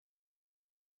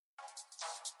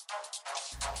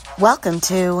Welcome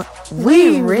to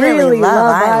We Really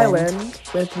Love Island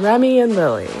with Remy and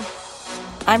Lily.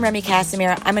 I'm Remy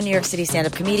Casimir. I'm a New York City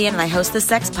stand-up comedian, and I host the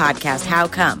sex podcast, How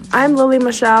Come? I'm Lily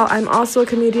Michelle. I'm also a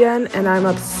comedian, and I'm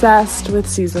obsessed with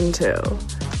season 2.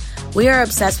 We are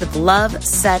obsessed with love,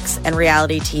 sex, and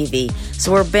reality TV.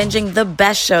 So we're binging the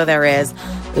best show there is,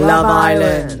 Love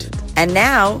Island. And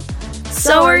now,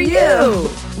 so are you.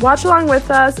 Watch along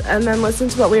with us and then listen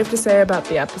to what we have to say about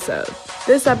the episode.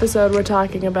 This episode, we're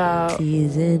talking about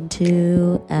Season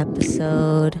 2,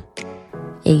 Episode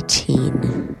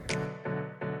 18.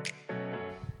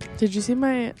 Did you see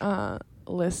my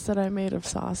list that I made of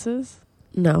sauces?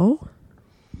 No.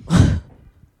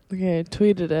 Okay, I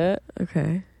tweeted it.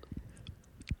 Okay.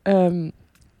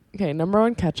 Okay, number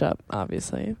 1, ketchup,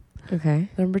 obviously. Okay.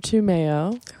 Number 2,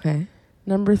 mayo. Okay.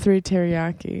 Number 3,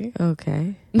 teriyaki.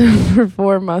 Okay. Number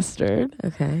 4, mustard.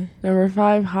 Okay. Number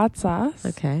 5, hot sauce.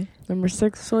 Okay. Number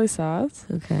 6, soy sauce.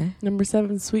 Okay. Number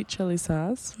 7, sweet chili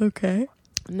sauce. Okay.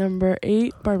 Number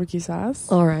 8, barbecue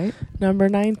sauce. All right. Number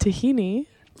 9, tahini.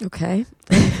 Okay.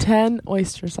 And 10,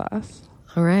 oyster sauce.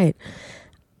 All right.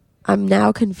 I'm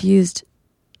now confused.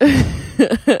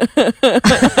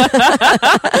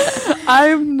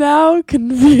 I'm now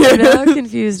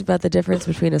confused About the difference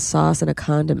between a sauce and a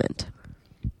condiment.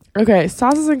 Okay,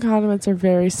 sauces and condiments are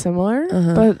very similar,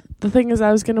 but the thing is,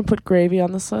 I was gonna put gravy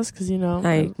on this list because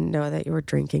I know that you were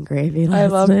drinking gravy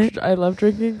last night. I love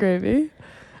drinking gravy,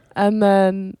 and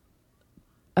then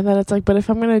it's like, but if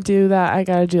I'm gonna do that, I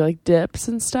gotta do like dips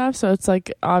and stuff. So it's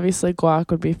like obviously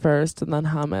guac would be first, and then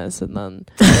hummus, and then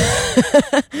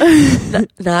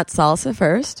Not salsa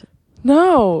first.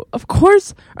 No, of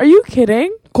course. Are you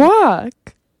kidding? Guac.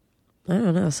 I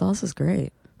don't know. Salsa's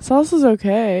great. Salsa's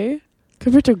okay.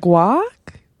 Compared to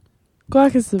guac?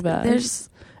 Guac is the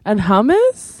best. And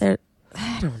hummus?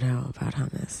 I don't know about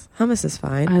hummus. Hummus is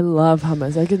fine. I love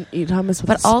hummus. I can eat hummus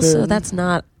with a spoon. But also, that's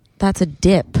a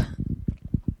dip.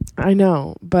 I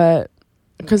know, but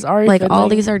because all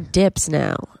these are dips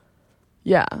now.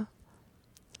 Yeah.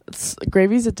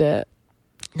 Gravy's a dip.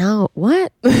 No,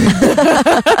 what?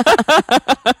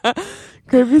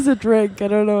 Gravy's a drink. I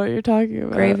don't know what you're talking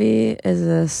about. Gravy is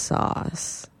a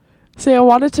sauce. See, I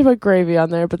wanted to put gravy on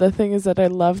there, but the thing is that I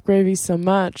love gravy so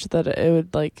much that it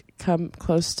would like come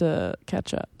close to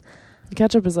ketchup.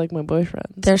 Ketchup is like my boyfriend.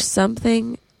 There's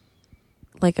something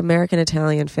like American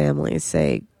Italian families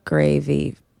say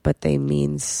gravy, but they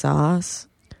mean sauce.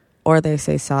 Or they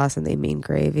say sauce and they mean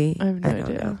gravy. I have no don't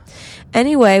idea. know.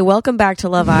 Anyway, welcome back to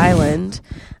Love Island.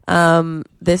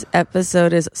 This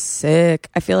episode is sick.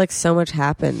 I feel like so much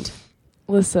happened.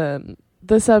 Listen,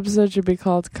 this episode should be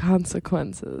called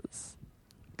Consequences.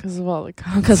 Because of all the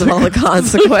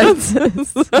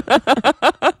consequences.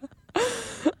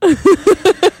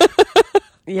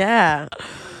 Yeah.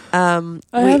 I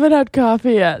haven't had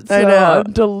coffee yet, so I know.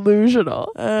 I'm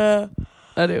delusional.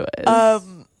 Anyways.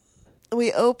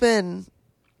 We open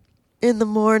in the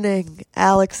morning.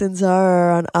 Alex and Zara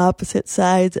are on opposite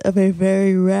sides of a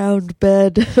very round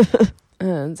bed.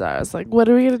 And Zara's like, what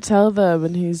are we going to tell them?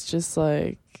 And he's just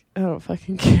like, I don't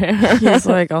fucking care. He's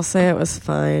like, I'll say it was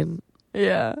fine.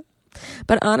 Yeah.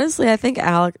 But honestly, I think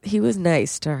Alex, he was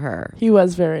nice to her. He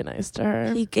was very nice to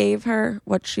her. He gave her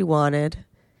what she wanted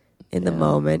in the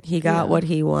moment. He got what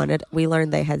he wanted. We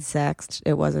learned they had sex.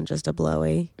 It wasn't just a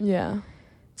blowy. Yeah.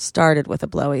 Started with a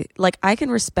blowy. Like, I can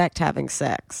respect having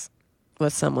sex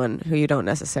with someone who you don't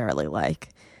necessarily like,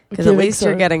 because at least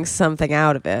you're getting something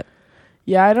out of it.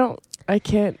 Yeah, I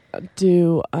can't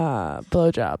do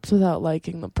blowjobs without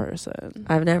liking the person.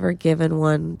 I've never given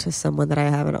one to someone that I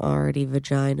haven't already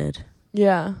vaginaed.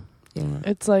 Yeah. Yeah.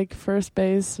 It's like first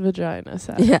base vagina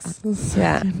sex. Yeah.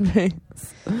 Second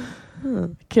base.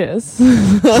 Kiss.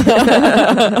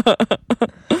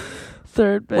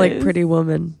 Third base. Like Pretty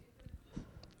Woman.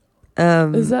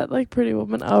 Is that like Pretty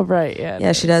Woman? Oh, right. Yeah.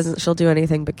 Yeah, she'll do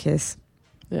anything but kiss.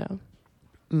 Yeah.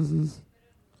 Mm-hmm.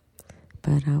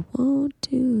 But I won't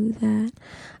do that.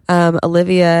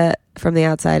 Olivia from the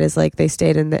outside is like, they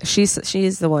stayed in the... She's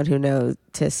the one who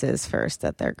notices first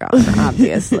that they're gone,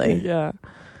 obviously. Yeah.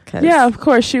 Yeah, of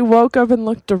course. She woke up and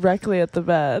looked directly at the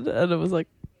bed, and it was like,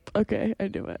 okay, I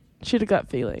knew it. She had a gut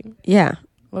feeling. Yeah.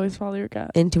 Always follow your gut.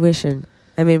 Intuition.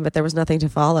 I mean, but there was nothing to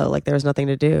follow. Like, there was nothing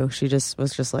to do. She just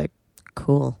was just like,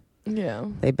 cool. Yeah.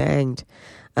 They banged.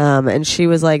 And she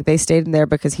was like, they stayed in there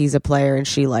because he's a player and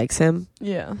she likes him.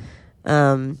 Yeah.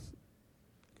 And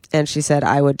she said,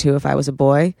 I would too if I was a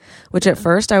boy. Which at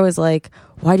first I was like,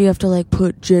 why do you have to like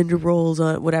put gender roles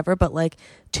on whatever? But like,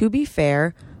 to be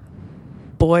fair,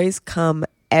 boys come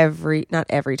not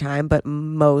every time, but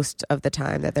most of the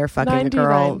time that they're fucking a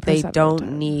girl, 99% they of the don't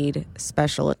time. need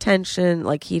special attention.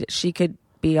 Like she could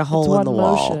be a hole It's in the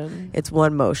one wall. motion. It's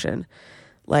one motion.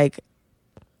 Like,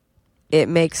 it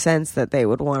makes sense that they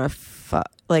would want to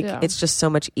fuck. Like, Yeah. it's just so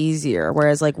much easier.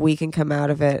 Whereas, like, we can come out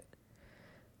of it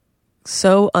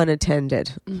so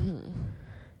unattended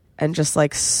and just,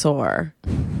 like, sore.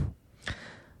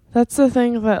 That's the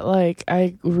thing that, like,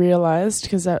 I realized,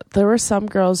 because there were some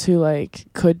girls who, like,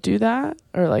 could do that,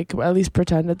 or, like, at least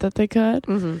pretended that they could.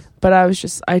 But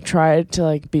I tried to,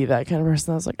 like, be that kind of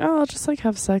person. I was like, oh, I'll just, like,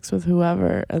 have sex with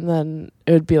whoever. And then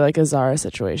it would be, like, a Zara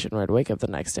situation where I'd wake up the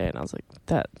next day and I was like,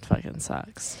 that fucking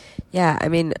sucks. Yeah, I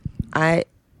mean,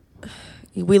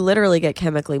 we literally get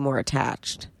chemically more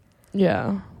attached.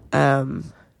 Yeah.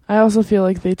 I also feel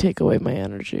like they take away my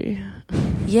energy.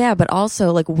 Yeah, but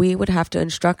also, like, we would have to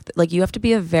instruct, like, you have to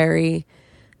be a very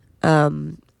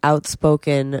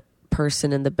outspoken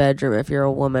person in the bedroom if you're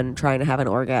a woman trying to have an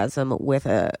orgasm with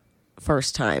a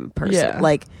first time person. Yeah.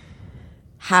 Like,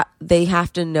 they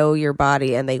have to know your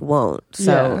body and they won't.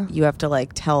 So you have to,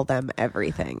 like, tell them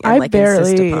everything and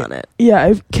insist upon it. Yeah,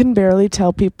 I can barely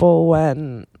tell people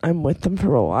when I'm with them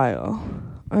for a while.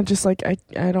 I'm just like, I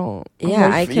don't. Yeah,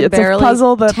 like, I can it's barely a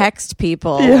puzzle that, text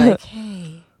people Yeah. like,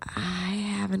 hey, I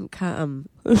haven't come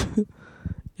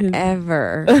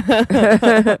ever.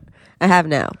 I have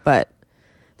now, but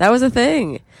that was a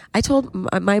thing. I told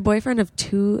my boyfriend of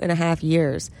 2.5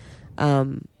 years,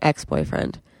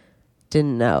 ex-boyfriend,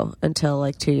 didn't know until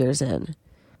like 2 years in,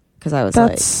 because I was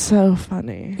that's so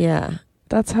funny. yeah.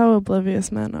 That's how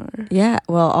oblivious men are. Yeah,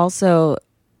 well, also,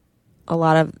 a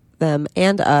lot of them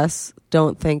and us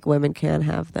don't think women can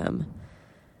have them.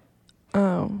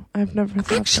 Oh, I've never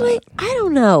thought Actually, that. I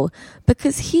don't know,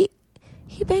 because he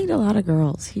banged a lot of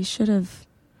girls. He should have.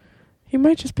 He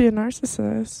might just be a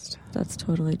narcissist. That's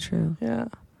totally true. Yeah.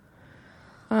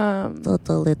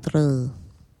 Totally true.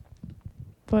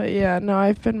 But yeah, no,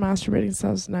 I've been masturbating since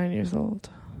I was 9 years old.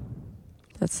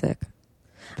 That's sick.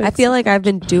 I Thanks. feel like I've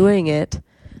been doing it,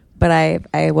 but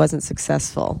I wasn't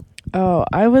successful. Oh,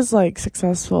 I was like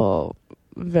successful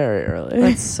very early.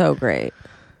 That's so great.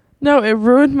 No, it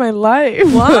ruined my life.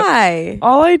 Why?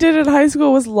 All I did in high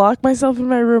school was lock myself in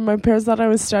my room. My parents thought I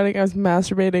was studying. I was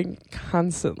masturbating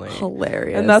constantly.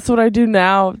 Hilarious. And that's what I do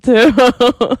now, too.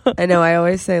 I know. I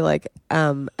always say, like,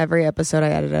 every episode I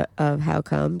edit of How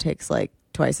Come takes, like,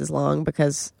 twice as long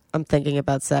because I'm thinking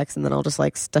about sex, and then I'll just,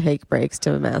 like, take breaks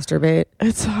to masturbate.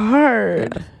 It's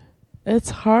hard. Yeah. It's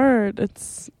hard.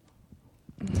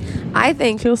 I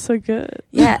think It feels so good.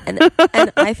 Yeah, and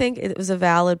I think it was a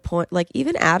valid point. Like,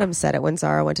 even Adam said it when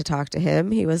Zara went to talk to him.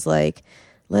 He was like,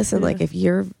 listen, like, if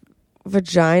your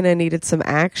vagina needed some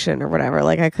action or whatever,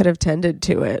 like, I could have tended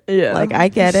to it. Yeah. Like, I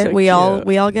get it. So We all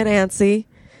cute. get antsy.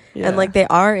 Yeah. And, like, they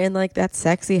are in, like, that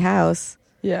sexy house.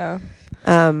 Yeah.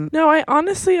 No, I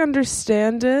honestly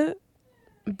understand it,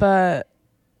 but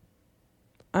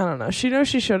I don't know. She knows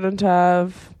she shouldn't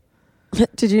have.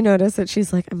 Did you notice that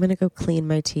she's like, I'm going to go clean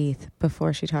my teeth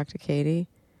before she talked to Katie?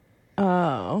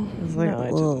 Oh. was like, No, I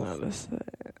ugh. didn't notice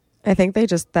that. I think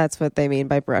that's what they mean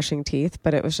by brushing teeth,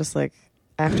 but it was just like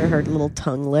after her little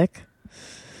tongue lick.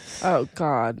 Oh,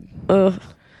 God. Ugh.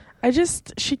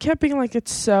 She kept being like,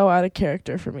 it's so out of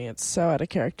character for me. It's so out of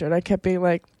character. And I kept being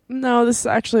like, no, this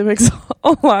actually makes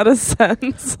a lot of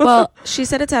sense. Well, she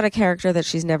said it's out of character that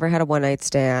she's never had a one-night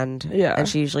stand. Yeah. And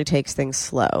she usually takes things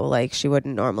slow. Like, she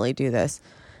wouldn't normally do this.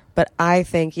 But I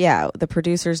think, yeah, the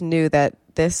producers knew that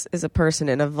this is a person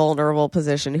in a vulnerable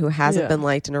position who hasn't been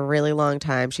liked in a really long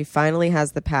time. She finally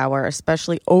has the power,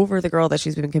 especially over the girl that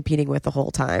she's been competing with the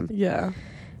whole time. Yeah.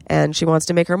 And she wants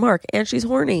to make her mark. And she's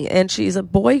horny. And she's a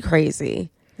boy crazy.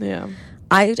 Yeah.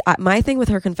 My thing with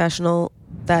her confessional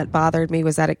that bothered me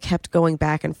was that it kept going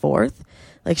back and forth.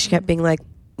 Like, she kept being like,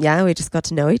 yeah, we just got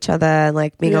to know each other, and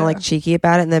like being all like cheeky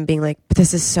about it, and then being like, but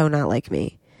this is so not like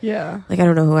me. Yeah. Like, I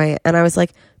don't know who I am. And I was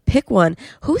like, pick one.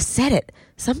 Who said it?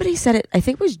 Somebody said it. I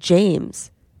think it was James.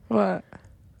 What?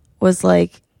 Was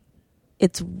like,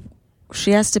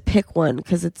 she has to pick one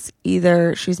because it's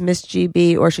either she's Miss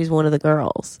GB or she's one of the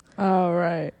girls. Oh,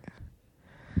 right.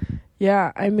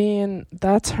 Yeah, I mean,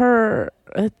 that's her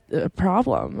a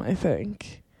problem, I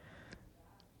think.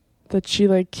 That she,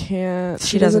 like, can't...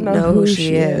 She doesn't know who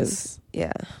she is.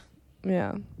 Yeah.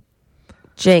 Yeah.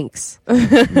 Jinx.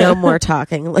 No more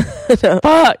talking.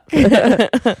 Fuck!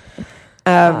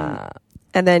 And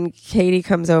then Katie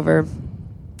comes over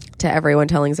to everyone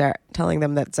telling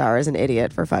them that Zara's an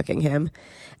idiot for fucking him.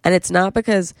 And it's not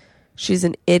because she's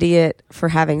an idiot for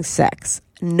having sex.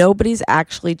 Nobody's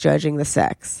actually judging the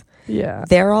sex. Yeah.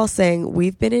 They're all saying,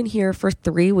 we've been in here for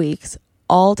 3 weeks,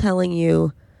 all telling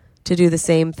you to do the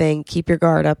same thing, keep your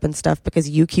guard up and stuff, because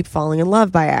you keep falling in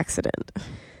love by accident.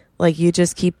 Like, you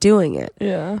just keep doing it.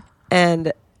 Yeah.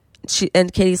 And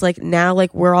Katie's like, now,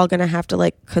 like, we're all gonna have to,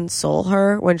 like, console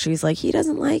her when she's like, he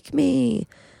doesn't like me.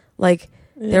 Like,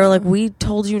 they were like, we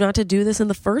told you not to do this in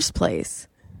the first place.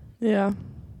 Yeah.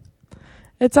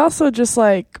 It's also just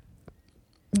like,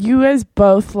 you guys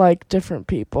both like different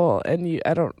people, and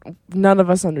none of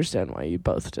us understand why you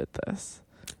both did this.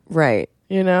 Right.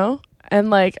 You know? And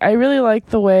like, I really like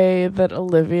the way that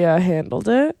Olivia handled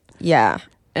it. Yeah.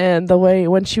 And the way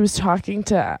when she was talking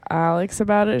to Alex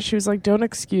about it, she was like, don't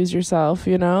excuse yourself,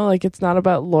 you know? Like, it's not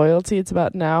about loyalty, it's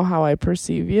about now how I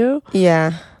perceive you.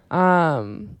 Yeah.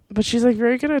 But she's like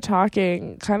very good at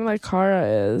talking, kind of like Kara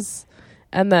is.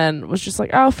 And then was just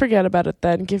like, oh, forget about it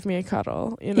then. Give me a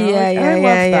cuddle. You know? Yeah, like, yeah, I love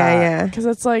yeah, that. yeah. Because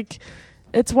it's like,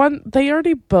 they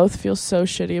already both feel so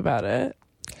shitty about it.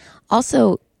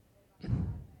 Also,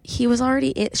 he was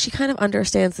already she kind of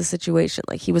understands the situation.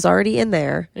 Like, he was already in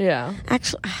there. Yeah.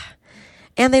 Actually,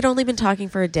 and they'd only been talking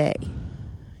for a day.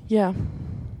 Yeah.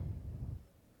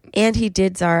 And he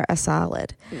did Zara a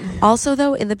solid. Also,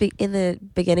 though, in the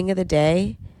beginning of the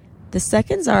day, the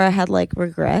second Zara had, like,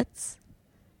 regrets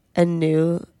and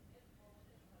knew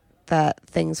that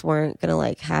things weren't going to,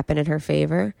 like, happen in her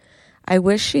favor, I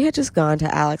wish she had just gone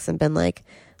to Alex and been like,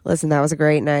 listen, that was a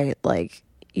great night. Like,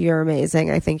 you're amazing.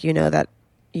 I think you know that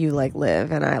you, like,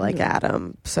 Liv and I like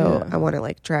Adam. So I want to,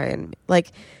 like, try and,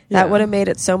 like, that would have made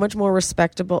it so much more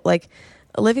respectable. Like,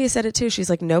 Olivia said it too. She's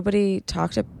like, nobody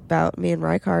talked about me and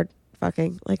Rijkaard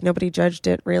fucking. Like, nobody judged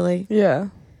it, really. Yeah.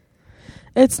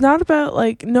 It's not about,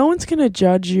 like, no one's going to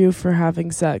judge you for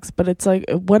having sex, but it's like,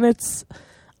 when it's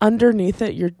underneath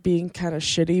it, you're being kind of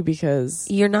shitty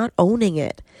because you're not owning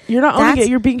it. You're not owning it.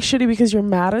 You're being shitty because you're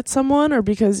mad at someone or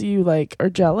because you, like, are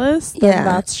jealous. Then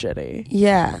that's shitty.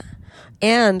 Yeah.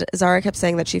 And Zara kept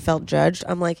saying that she felt judged.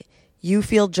 I'm like, you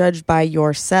feel judged by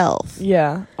yourself.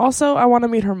 Yeah. Also, I want to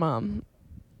meet her mom.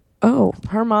 Oh.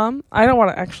 Her mom? I don't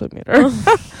want to actually meet her.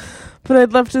 But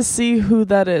I'd love to see who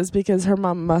that is, because her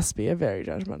mom must be a very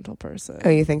judgmental person. Oh,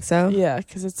 you think so? Yeah,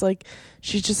 because it's like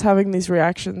she's just having these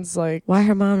reactions like... Why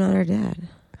her mom, not her dad?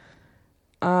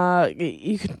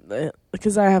 You could...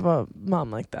 Because I have a mom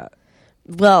like that.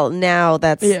 Well, now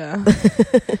that's... Yeah.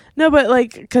 No, but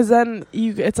like, because then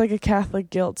it's like a Catholic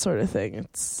guilt sort of thing.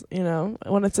 It's, you know,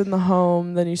 when it's in the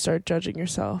home, then you start judging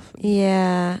yourself.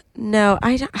 Yeah. No,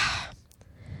 I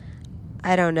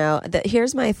don't know.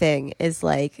 Here's my thing is,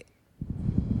 like,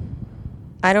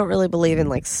 I don't really believe in,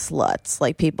 like, sluts.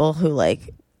 Like, people who, like,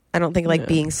 I don't think, like,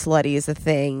 being slutty is a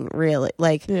thing, really.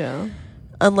 Like,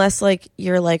 unless, like,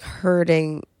 you're, like,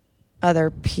 hurting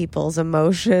other people's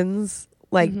emotions.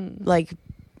 Like, like,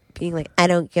 being like, I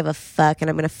don't give a fuck and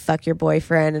I'm going to fuck your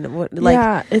boyfriend. And, like,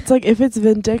 yeah, it's like, if it's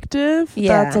vindictive,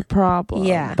 that's a problem.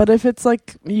 Yeah. But if it's,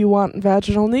 like, you want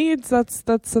vaginal needs, that's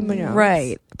something else.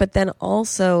 Right. But then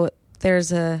also,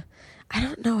 there's I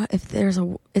don't know if there's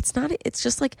it's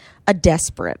just like a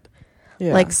desperate,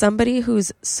 like somebody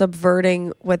who's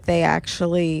subverting what they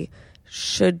actually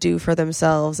should do for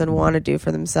themselves and want to do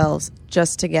for themselves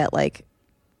just to get, like,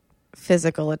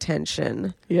 physical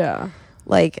attention. Yeah.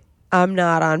 Like, I'm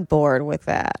not on board with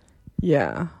that.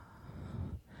 Yeah.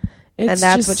 And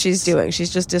that's what she's doing.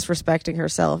 She's just disrespecting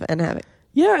herself and having...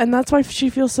 Yeah, and that's why she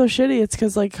feels so shitty. It's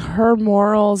because, like, her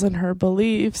morals and her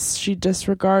beliefs she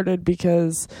disregarded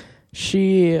because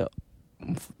she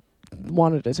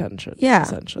wanted attention. Yeah,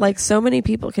 essentially. Like, so many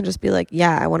people can just be like,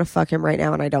 yeah, I want to fuck him right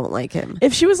now and I don't like him.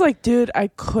 If she was like, dude, I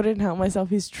couldn't help myself,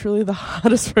 he's truly the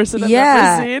hottest person I've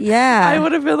ever seen. Yeah, I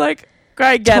would have been like,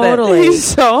 I get it. He's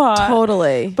so hot.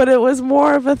 Totally. But it was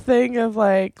more of a thing of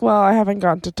like, well, I haven't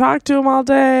gotten to talk to him all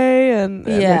day. And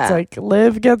it's like,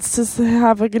 Liv gets to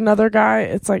have like another guy.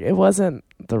 It's like, it wasn't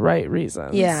the right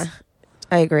reason. Yeah,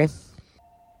 I agree.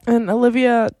 And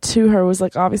Olivia to her was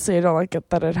like, obviously I don't like it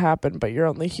that it happened, but you're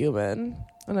only human.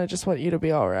 And I just want you to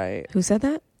be all right. Who said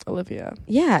that? Olivia.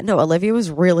 Yeah, no, Olivia was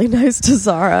really nice to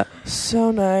Zara.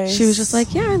 So nice. She was just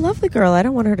like, yeah, I love the girl. I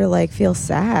don't want her to, like, feel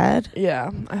sad. Yeah,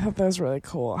 I thought that was really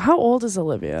cool. How old is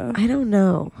Olivia? I don't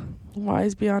know.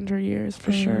 Wise beyond her years,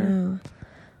 for sure.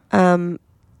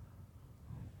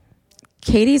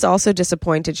 Katie's also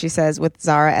disappointed, she says, with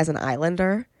Zara as an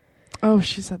islander. Oh,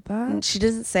 she said that? She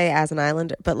doesn't say as an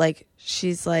islander, but, like,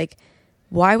 she's like,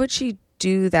 why would she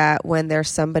do that when there's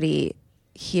somebody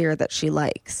here that she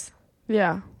likes?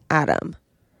 Yeah. Adam.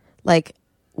 Like,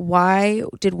 why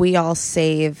did we all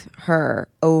save her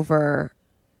over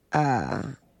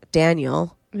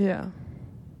Daniel? Yeah.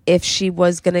 If she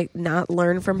was going to not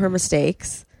learn from her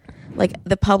mistakes, like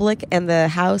the public and the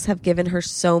house have given her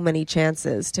so many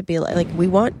chances to be like we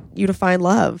want you to find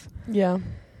love. Yeah.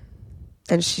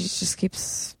 And she just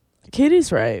keeps.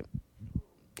 Katie's right.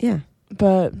 Yeah.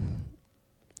 But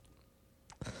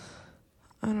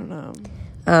I don't know.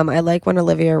 I like when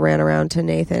Olivia ran around to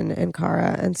Nathan and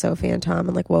Cara and Sophie and Tom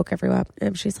and like woke everyone up,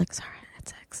 and she's like, "Sorry, I had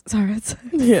sex. Sorry, I had sex."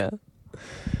 Yeah.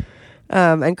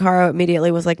 And Cara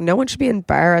immediately was like, "No one should be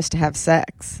embarrassed to have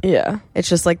sex. Yeah. It's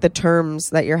just like the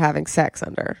terms that you're having sex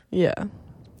under." Yeah.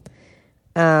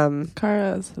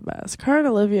 Cara is the best. Cara and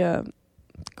Olivia,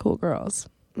 cool girls.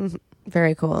 Mm-hmm.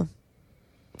 Very cool.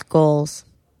 Goals.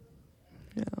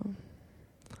 Yeah.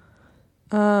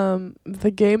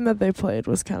 The game that they played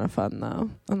was kind of fun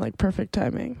though, and like perfect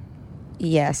timing.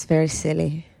 Yes, very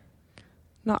silly.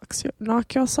 Knock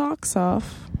your socks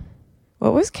off.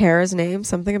 What was Kara's name?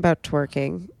 Something about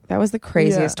twerking. That was the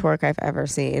craziest twerk I've ever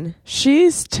seen.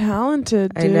 She's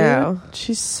talented, dude. I know.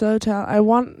 She's so talented. I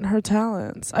want her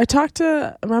talents.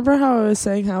 Remember how I was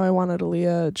saying how I wanted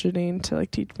Aaliyah Janine to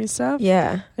like teach me stuff?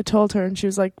 Yeah. I told her and she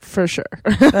was like, for sure.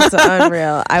 That's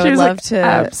unreal. I would love to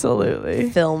absolutely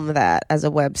film that as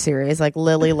a web series, like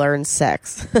Lily Learns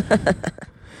Sex. I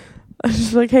was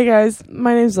just like, hey guys,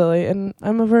 my name's Lily and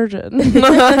I'm a virgin.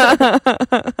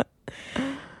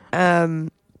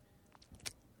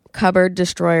 Cupboard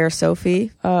Destroyer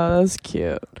Sophie. Oh, that was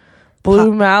cute.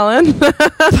 Blue Malin.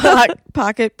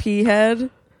 Pocket Pea Head.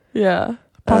 Yeah.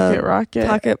 Pocket Rocket.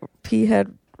 Pocket Pea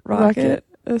Head Rocket.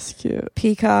 That's cute.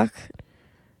 Peacock.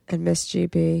 And Miss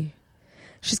GB.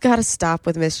 She's got to stop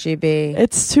with Miss GB.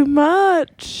 It's too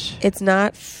much. It's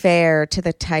not fair to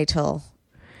the title.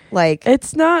 Like,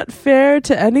 it's not fair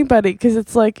to anybody because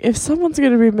it's like if someone's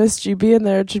going to be Miss GB in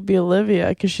there, it should be Olivia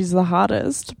because she's the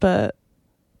hottest,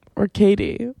 or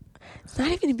Katie. It's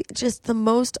not even just the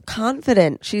most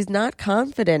confident. She's not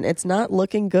confident. It's not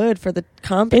looking good for the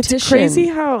competition. It's crazy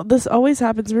how this always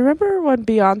happens. Remember when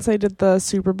Beyonce did the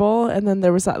Super Bowl and then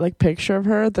there was that like picture of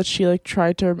her that she like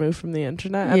tried to remove from the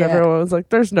internet and everyone was like,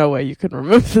 there's no way you can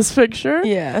remove this picture.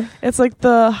 Yeah. It's like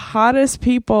the hottest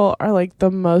people are like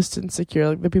the most insecure,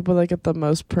 like the people that get the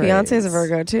most praise. Beyonce's a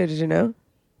Virgo too. Did you know?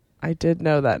 I did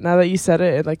know that. Now that you said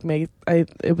it, it like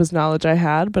it was knowledge I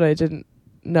had, but I didn't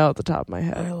know at the top of my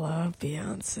head. I love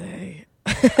Beyonce.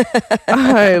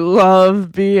 I love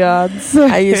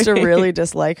Beyonce. I used to really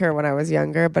dislike her when I was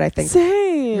younger, but I think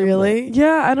same. Really?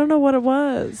 Yeah, I don't know what it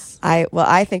was.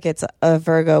 I think it's a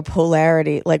Virgo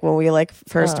polarity. Like when we like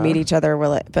first meet each other, we're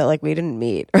like, but like we didn't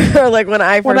meet. Or like when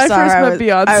I first saw her,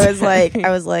 Beyonce.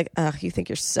 I was like, oh, you think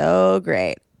you're so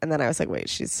great, and then I was like, wait,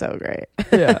 she's so great.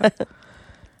 Yeah.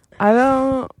 I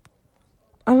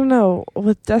don't know.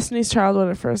 With Destiny's Child, when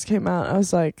it first came out, I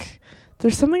was like,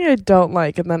 there's something I don't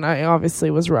like. And then I obviously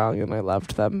was wrong and I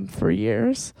loved them for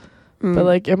years. But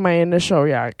like my initial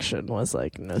reaction was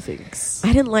like, no thanks.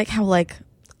 I didn't like how like,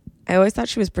 I always thought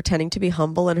she was pretending to be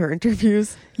humble in her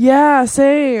interviews. Yeah,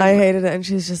 same. I hated it. And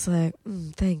she's just like,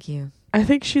 thank you. I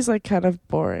think she's like kind of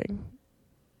boring.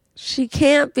 She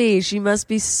can't be. She must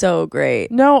be so great.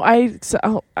 No, I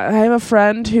have a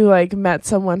friend who like met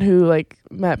someone who like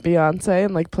met Beyonce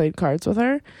and like played cards with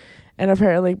her, and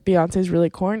apparently Beyonce's really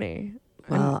corny.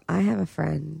 Well, I have a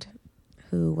friend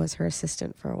who was her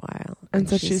assistant for a while, and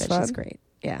so she's fun? She's great.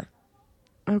 Yeah.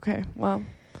 Okay. Well,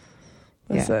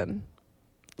 listen.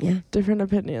 Yeah. Different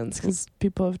opinions because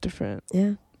people have different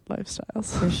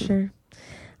lifestyles for sure.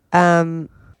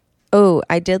 Oh,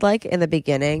 I did like in the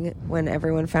beginning when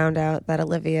everyone found out that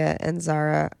Olivia and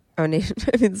Zara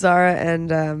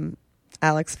and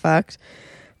Alex fucked.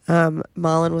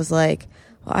 Malin was like,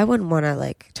 well, I wouldn't want to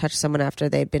like touch someone after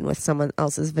they'd been with someone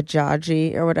else's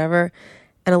vajayjay or whatever.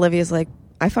 And Olivia's like,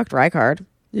 I fucked Rijkaard.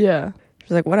 Yeah.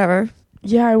 She's like, whatever.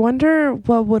 Yeah, I wonder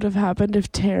what would have happened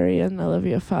if Terry and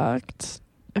Olivia fucked.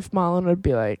 If Malin would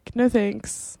be like, no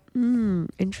thanks.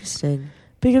 Interesting.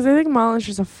 Because I think Malin's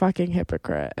just a fucking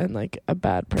hypocrite and like a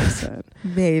bad person.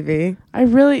 Maybe.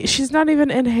 She's not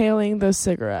even inhaling those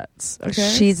cigarettes. Okay.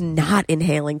 She's not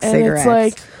inhaling and cigarettes. It's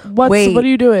like, what are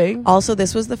you doing? Also,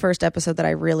 this was the first episode that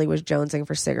I really was jonesing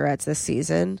for cigarettes this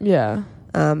season. Yeah.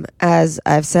 As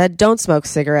I've said, don't smoke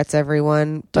cigarettes,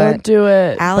 everyone. Don't do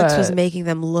it. Alex was making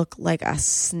them look like a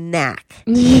snack.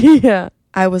 Yeah.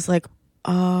 I was like,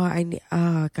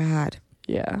 oh God.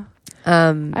 Yeah.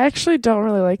 I actually don't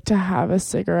really like to have a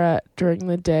cigarette during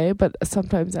the day, but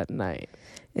sometimes at night.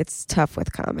 It's tough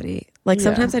with comedy. Like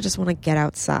sometimes I just want to get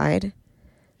outside.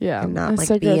 Yeah. And not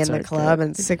like be in the club,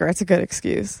 and cigarettes a good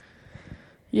excuse.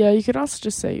 Yeah, you could also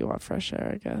just say you want fresh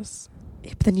air, I guess.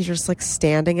 But then you're just like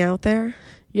standing out there.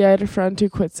 Yeah, I had a friend who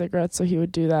quit cigarettes, so he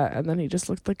would do that, and then he just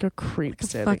looked like a creep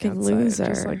standing fucking outside, loser.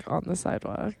 just like on the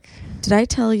sidewalk. Did I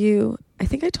tell you? I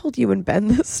think I told you and Ben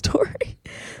this story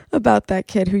about that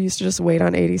kid who used to just wait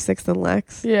on 86th and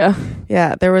Lex. Yeah.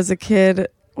 Yeah, there was a kid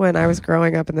when I was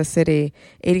growing up in the city.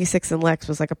 86th and Lex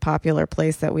was like a popular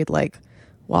place that we'd like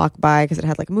walk by because it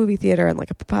had like a movie theater and like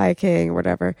a Papaya King or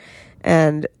whatever.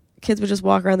 And kids would just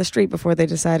walk around the street before they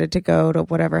decided to go to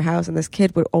whatever house. And this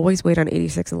kid would always wait on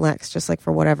 86 and Lex, just like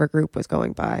for whatever group was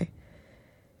going by.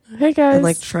 Hey, guys. And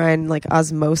like try and like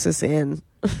osmosis in.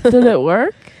 Did it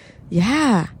work?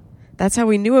 Yeah. That's how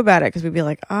we knew about it, because we'd be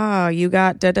like, oh, you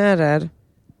got da-da-da.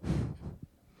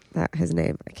 That his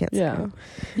name. I can't say Yeah. it.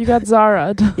 You got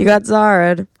Zara. You got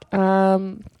Zara.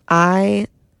 Um, I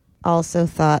also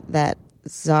thought that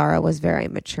Zara was very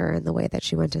mature in the way that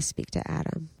she went to speak to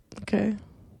Adam. okay.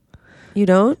 You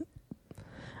don't?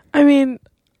 I mean,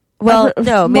 Well,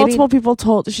 no, maybe. multiple people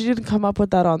told she didn't come up with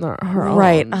that on her own.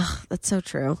 Right. Ugh, that's so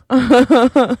true.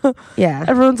 Yeah.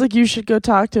 Everyone's like, you should go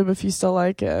talk to him if you still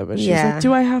like him. And she's Yeah. like,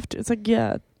 do I have to? It's like,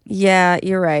 yeah. Yeah,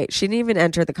 you're right. She didn't even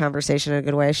enter the conversation in a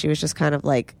good way. She was just kind of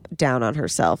like down on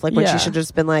herself. Like when Yeah. she should have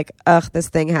just been like, ugh, this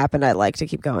thing happened. I'd like to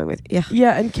keep going with. Yeah.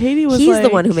 Yeah, and Katie was He's like, the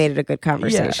one who made it a good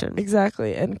conversation. Yeah,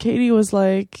 exactly. And Katie was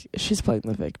like, she's playing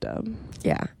the victim.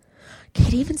 Yeah.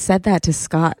 Katie even said that to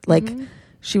Scott. Like, Mhm.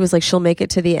 she was like, she'll make it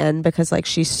to the end because like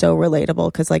she's so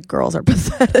relatable because like girls are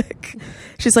pathetic.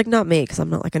 She's like, not me because I'm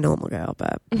not like a normal girl,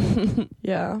 but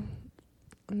Yeah.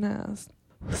 Nah.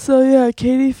 So yeah,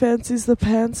 Katie fancies the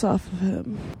pants off of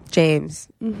him. James.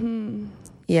 Mm-hmm.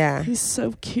 Yeah. He's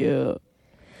so cute.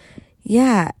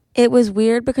 Yeah. It was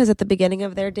weird because at the beginning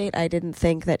of their date, I didn't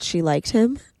think that she liked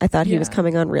him. I thought he was Yeah.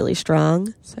 coming on really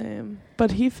strong. Same.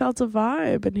 But he felt a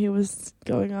vibe and he was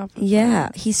going off of Yeah.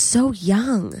 her. He's so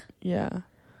young. Yeah.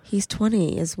 He's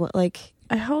 20 is what, like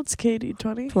How old's Katie?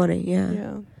 20? 20. Yeah.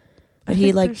 Yeah. But I he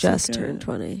think like they're so just good. turned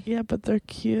 20. Yeah, but they're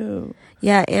cute.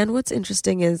 Yeah. And what's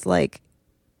interesting is like,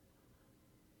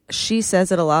 she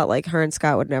says it a lot, like her and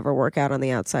Scott would never work out on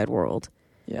the outside world.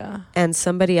 Yeah. And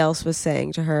somebody else was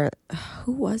saying to her,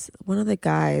 who was one of the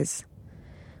guys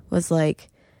was like,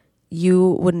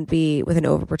 you wouldn't be with an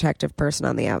overprotective person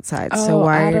on the outside. So Oh,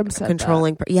 why Adam are you said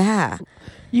controlling? Yeah.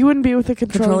 You wouldn't be with a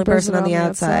controlling person on the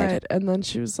outside. And then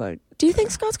she was like, Do you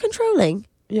think Scott's controlling?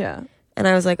 yeah. And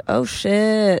I was like, oh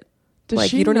shit. Does like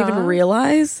she you don't even not?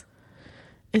 realize.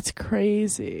 It's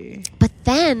crazy. But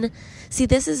then, see,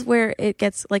 this is where it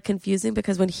gets like confusing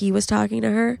because when he was talking to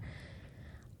her,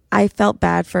 I felt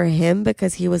bad for him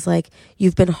because he was like,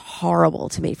 you've been horrible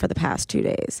to me for the past 2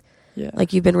 days. Yeah.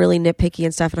 Like you've been really nitpicky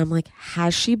and stuff. And I'm like,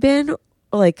 has she been?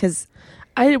 Like, cause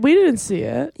we didn't see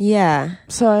it, yeah.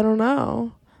 so I don't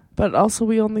know. But also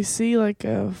we only see like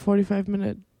a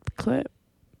 45-minute clip.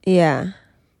 Yeah.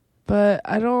 But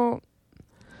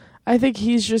I think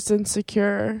he's just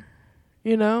insecure.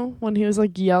 You know, when he was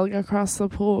like yelling across the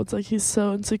pool, it's like he's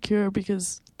so insecure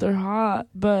because they're hot,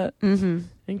 but and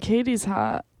Katie's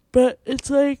hot. But it's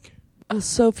like a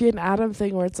Sophie and Adam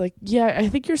thing where it's like, yeah, I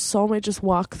think your soulmate just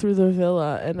walked through the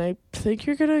villa and I think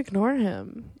you're going to ignore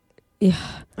him. Yeah.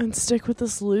 And stick with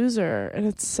this loser, and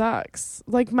it sucks.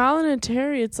 Like Malin and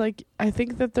Terry, it's like I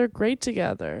think that they're great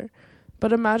together.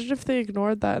 But imagine if they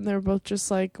ignored that and they were both just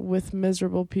like with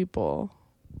miserable people.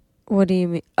 What do you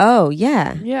mean? Oh,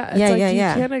 yeah. Yeah, it's Yeah, like yeah, you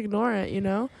yeah. can't ignore it, you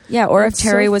know? Yeah, or if And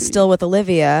Terry was Sophie- still with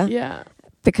Olivia Yeah.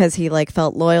 because he like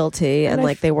felt loyalty and And I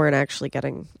like they weren't actually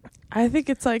getting I think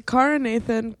it's like Cara and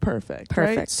Nathan, perfect. Right?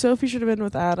 Perfect. Sophie should have been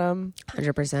with Adam.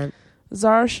 100%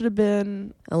 Zara should have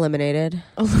been eliminated.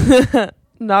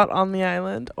 not on the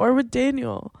island. Or with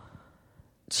Daniel.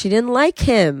 She didn't like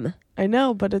him. I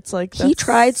know, but it's like He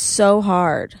tried so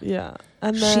hard. Yeah.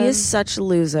 And then She is such a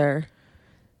loser.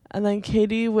 And then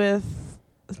Katie with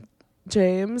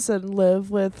James and Liv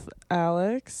with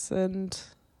Alex and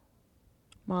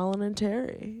Malin and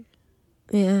Terry.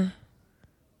 Yeah.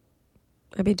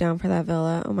 I'd be down for that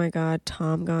villa. Oh my God.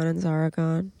 Tom gone and Zara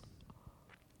gone.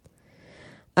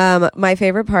 My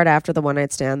favorite part after the one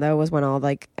night stand though was when all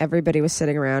like everybody was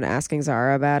sitting around asking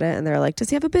Zara about it and they're like, does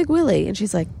he have a big willy? And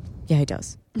she's like, yeah, he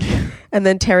does. And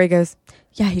then Terry goes,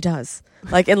 yeah, he does.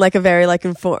 Like in like a very like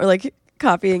like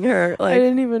copying her. I Like,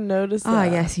 didn't even notice that.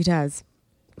 oh yes, he does.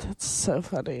 That's so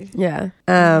funny. Yeah.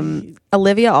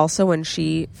 Olivia also, when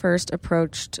she first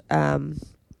approached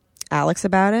Alex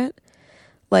about it,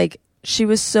 like she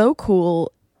was so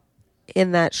cool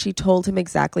in that she told him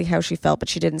exactly how she felt, but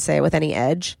she didn't say it with any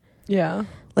edge. Yeah.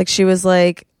 Like she was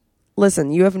like,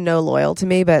 listen, you have no loyal to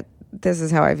me, but this is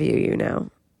how I view you now.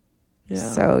 Yeah.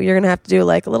 So you're going to have to do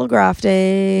like a little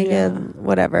grafting Yeah. and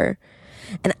whatever.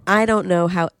 And I don't know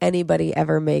how anybody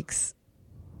ever makes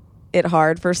it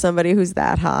hard for somebody who's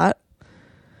that hot.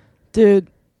 Dude,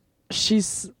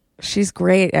 she's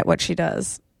great at what she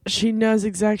does. She knows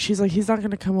exactly. She's like, he's not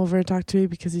going to come over and talk to me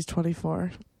because he's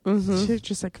 24. Mm-hmm. She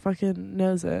just like fucking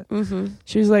knows it. Mm-hmm.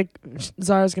 She was like,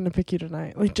 Zara's going to pick you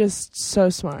tonight. Like, just so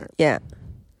smart. Yeah.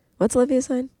 What's Olivia's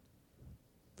sign?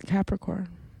 Capricorn.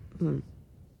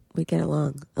 We get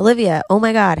along. Olivia, oh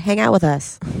my God, hang out with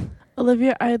us.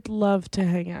 Olivia, I'd love to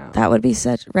hang out. That would be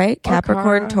such, right?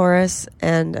 Capricorn, Cara. Taurus,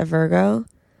 and a Virgo.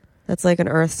 That's like an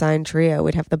earth sign trio.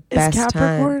 We'd have the best time. Is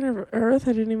Capricorn Earth?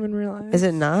 I didn't even realize. Is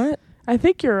it not? I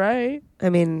think you're right. I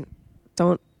mean,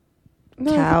 don't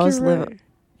No, cows I think you're live... right.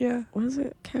 Yeah. What is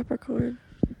it? Capricorn?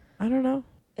 I don't know.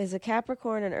 Is a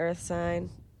Capricorn an earth sign?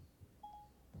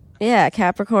 Yeah,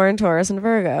 Capricorn, Taurus, and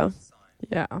Virgo.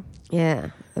 Yeah.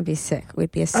 Yeah, that'd be sick.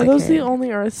 We'd be a sick Are those the hang.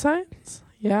 only Earth signs?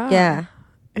 Yeah. Yeah.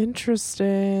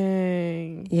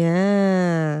 Interesting.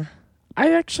 Yeah.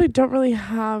 I actually don't really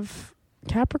have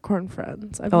Capricorn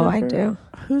friends. I do.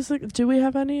 Do we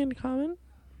have any in common?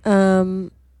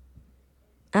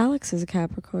 Alex is a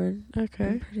Capricorn. Okay.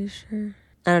 I'm pretty sure.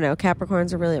 I don't know.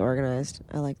 Capricorns are really organized.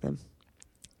 I like them.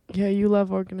 Yeah, you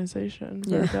love organization.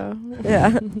 Yeah. Virgo.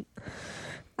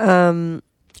 Yeah.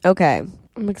 Okay.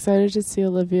 I'm excited to see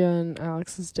Olivia and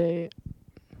Alex's date.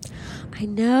 I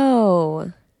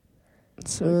know.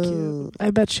 It's so Ooh. cute.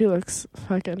 I bet she looks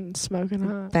fucking smoking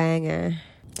hot. Banger.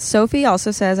 Sophie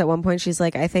also says at one point, she's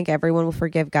like, I think everyone will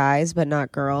forgive guys, but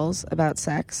not girls about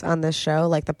sex on this show,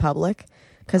 like the public.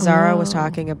 Because Zara was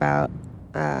talking about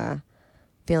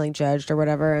feeling judged or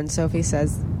whatever, and Sophie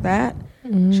says that.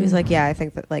 She's like, yeah, I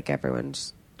think that like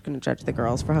everyone's going to judge the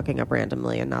girls for hooking up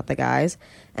randomly and not the guys.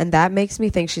 And that makes me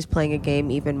think she's playing a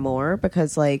game even more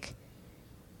because like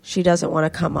she doesn't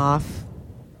want to come off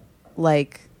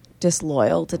like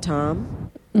disloyal to Tom.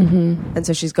 Mm-hmm. And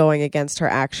so she's going against her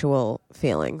actual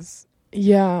feelings.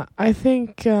 Yeah, I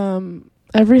think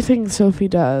everything Sophie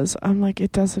does, I'm like,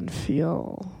 it doesn't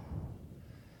feel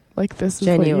like this is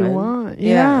genuine. What you want.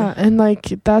 Yeah. And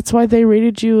like that's why they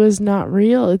rated you as not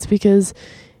real. It's because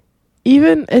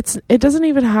it doesn't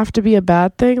even have to be a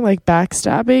bad thing like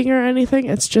backstabbing or anything.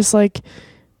 It's just like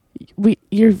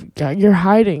you're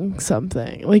hiding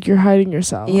something. Like you're hiding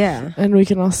yourself. Yeah. And we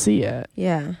can all see it.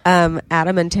 Yeah.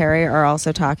 Adam and Terry are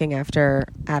also talking after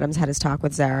Adam's had his talk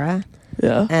with Zara.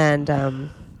 Yeah.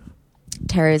 And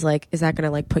Terry's like, is that going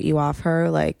to like put you off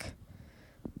her? Like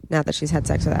now that she's had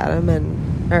sex with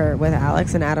or with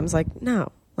Alex, and Adam's like,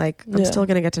 no, like I'm still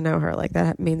going to get to know her. Like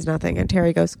that means nothing. And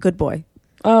Terry goes, good boy.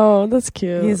 Oh, that's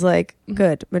cute. He's like,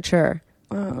 good, mature.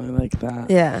 Oh, I like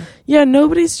that. Yeah. Yeah,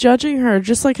 nobody's judging her,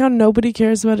 just like how nobody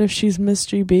cares about if she's Miss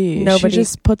GB. Nobody. She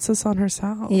just puts us on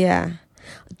herself. Yeah.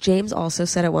 James also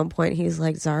said at one point, he's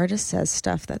like, Zara just says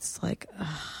stuff that's like,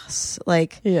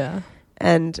 like, yeah.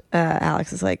 And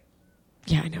Alex is like,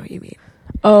 yeah, I know what you mean.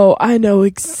 Oh, I know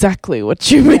exactly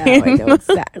what you mean. Yeah, I know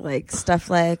exactly. Like stuff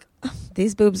like, oh,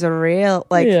 these boobs are real.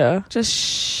 Like, yeah.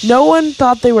 Just no one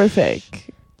thought they were fake.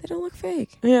 They don't look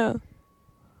fake. Yeah.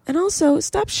 And also,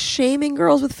 stop shaming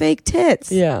girls with fake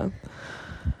tits. Yeah.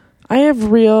 I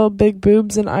have real big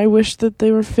boobs, and I wish that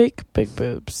they were fake big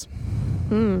boobs.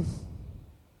 Not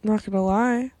gonna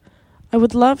lie. I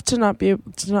would love to not be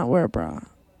able to not wear a bra.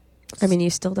 I mean,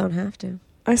 you still don't have to.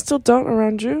 I still don't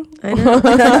around you.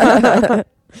 I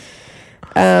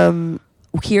know.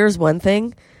 Here's one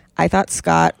thing. I thought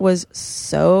Scott was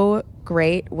so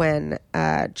great when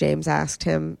James asked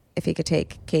him if he could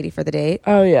take Katie for the date.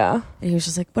 Oh, yeah. And he was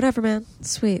just like, whatever, man.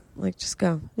 Sweet. Like, just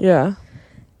go. Yeah.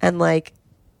 And, like,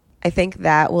 I think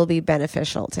that will be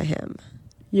beneficial to him.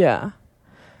 Yeah.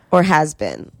 Or has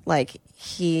been. Like,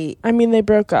 I mean, they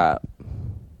broke up.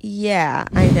 Yeah,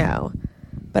 I know.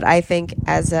 But I think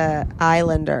as a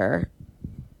Islander,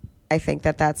 I think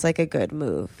that that's, like, a good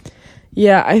move.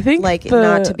 Yeah, I think like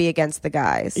not to be against the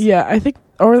guys. Yeah, I think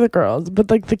or the girls, but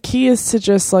like the key is to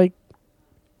just like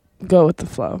go with the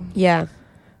flow. Yeah.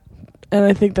 And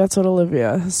I think that's what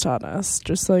Olivia has taught us.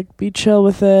 Just like be chill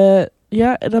with it.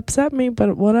 Yeah, it upset me,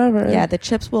 but whatever. Yeah, the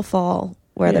chips will fall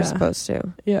where they're supposed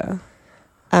to. Yeah.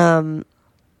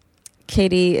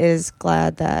 Katie is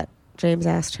glad that James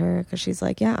asked her because she's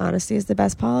like, yeah, honesty is the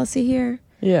best policy here.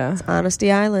 Yeah. It's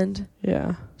Honesty Island.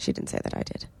 Yeah. She didn't say that, I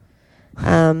did.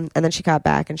 And then she got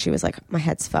back and she was like, my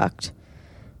head's fucked.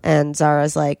 And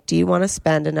Zara's like, do you want to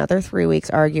spend another 3 weeks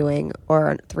arguing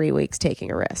or 3 weeks taking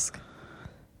a risk?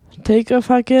 Take a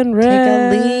fucking risk.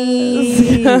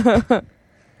 Take a leap.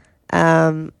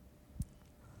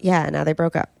 Yeah, now they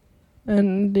broke up.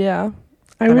 And yeah,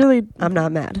 I'm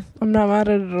not mad. I'm not mad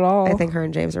at it at all. I think her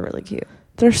and James are really cute.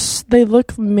 They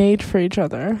look made for each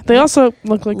other. They also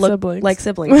look like siblings. Like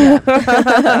siblings,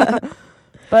 yeah.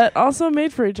 but also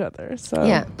made for each other. So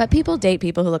Yeah, but people date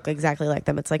people who look exactly like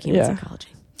them. It's like human psychology.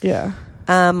 Yeah.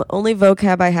 Only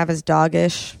vocab I have is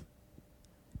doggish.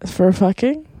 For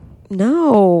fucking?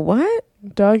 No, what?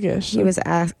 Doggish. He was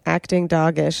acting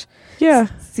doggish. Yeah.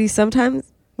 See,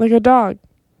 sometimes... Like a dog.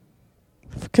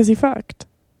 Because he fucked.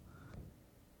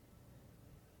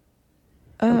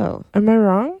 Oh. Am I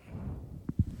wrong?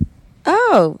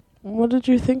 Oh. What did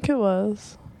you think it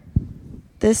was?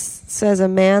 This says a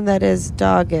man that is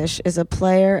doggish is a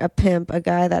player, a pimp, a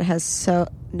guy that has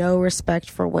no respect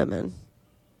for women.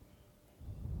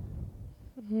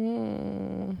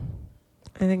 I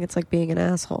think it's like being an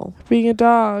asshole. Being a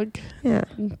dog. Yeah.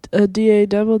 A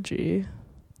D-A-double-G.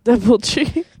 Double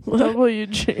G?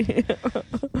 W-G.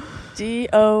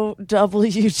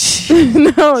 D-O-W-G.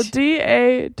 No,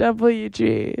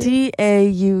 D-A-W-G.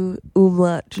 D-A-U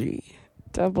umlaut G.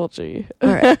 Double G. All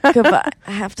right, goodbye.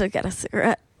 I have to get a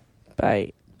cigarette.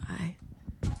 Bye. Bye.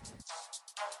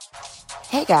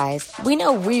 Hey guys, we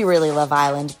know we really love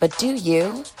Island, but do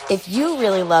you? If you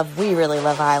really love We Really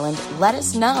Love Island, let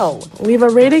us know. Leave a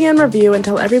rating and review and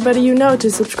tell everybody you know to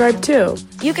subscribe too.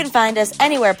 You can find us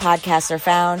anywhere podcasts are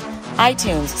found.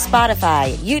 iTunes,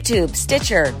 Spotify, YouTube,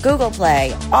 Stitcher, Google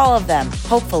Play, all of them,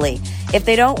 hopefully. If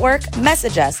they don't work,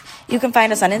 message us. You can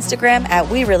find us on Instagram at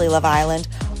We Really Love Island,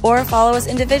 or follow us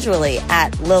individually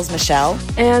at Lils Michelle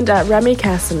and at Remy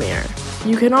Casimir.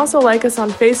 You can also like us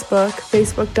on Facebook,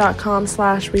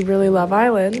 facebook.com/We Really Love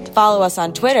Island. Follow us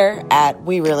on Twitter at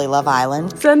We Really Love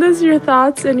Island. Send us your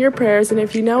thoughts and your prayers, and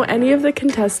if you know any of the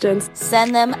contestants,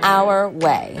 send them our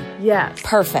way. Yes.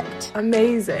 Perfect.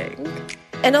 Amazing.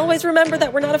 And always remember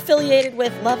that we're not affiliated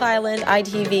with Love Island,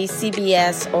 ITV,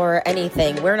 CBS, or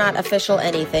anything. We're not official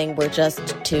anything. We're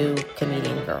just two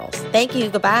comedian girls. Thank you.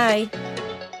 Goodbye.